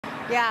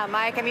Yeah,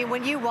 Mike, I mean,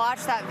 when you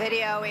watch that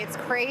video, it's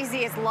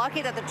crazy. It's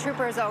lucky that the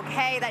trooper is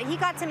okay, that he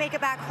got to make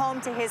it back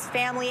home to his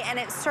family, and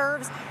it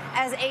serves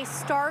as a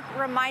stark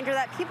reminder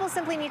that people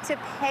simply need to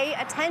pay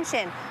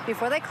attention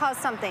before they cause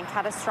something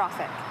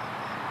catastrophic.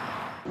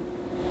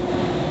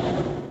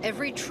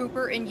 Every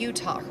trooper in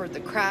Utah heard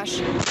the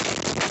crash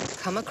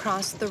come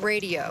across the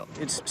radio.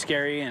 It's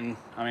scary, and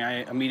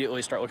I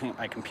immediately start looking at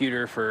my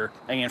computer for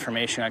any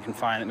information I can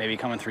find that may be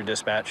coming through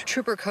dispatch.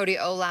 Trooper Cody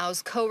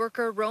Olau's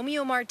coworker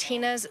Romeo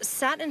Martinez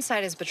sat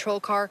inside his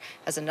patrol car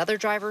as another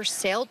driver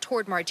sailed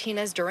toward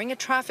Martinez during a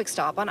traffic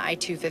stop on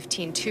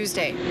I-215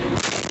 Tuesday,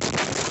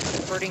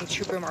 hurting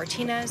Trooper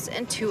Martinez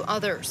and two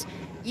others.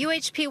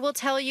 UHP will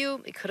tell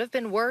you it could have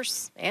been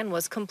worse and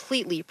was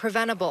completely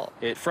preventable.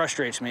 It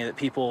frustrates me that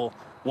people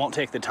won't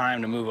take the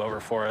time to move over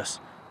for us.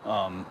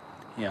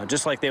 You know,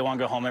 just like they want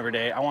to go home every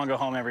day, I want to go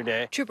home every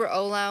day. Trooper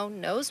Olau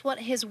knows what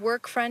his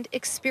work friend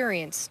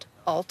experienced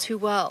all too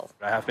well.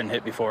 I have been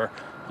hit before.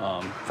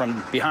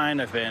 From behind,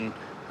 I've been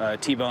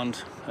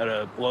T-boned at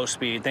a low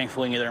speed.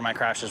 Thankfully, neither of my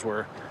crashes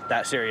were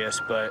that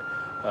serious, but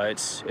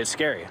it's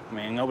scary. I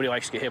mean, nobody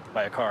likes to get hit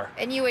by a car.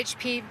 And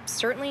UHP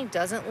certainly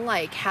doesn't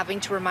like having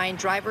to remind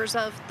drivers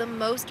of the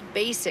most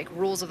basic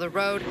rules of the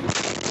road.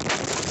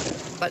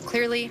 But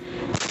clearly,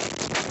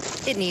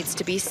 it needs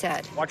to be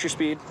said. Watch your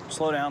speed,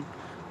 slow down.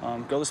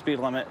 Go the speed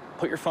limit,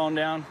 put your phone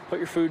down, put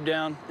your food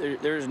down.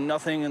 There's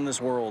nothing in this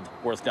world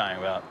worth dying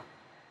about.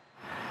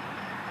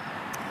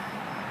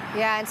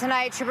 Yeah, and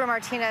tonight, Trooper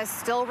Martinez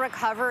still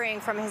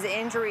recovering from his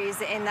injuries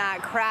in that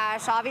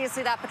crash.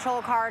 Obviously, that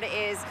patrol car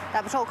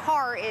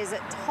is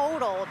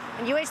totaled,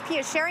 and UHP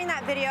is sharing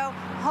that video,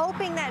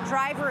 hoping that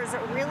drivers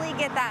really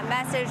get that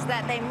message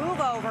that they move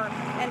over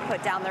and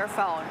put down their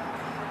phone.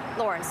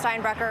 Lauren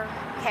Steinbrecher,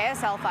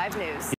 KSL 5 News.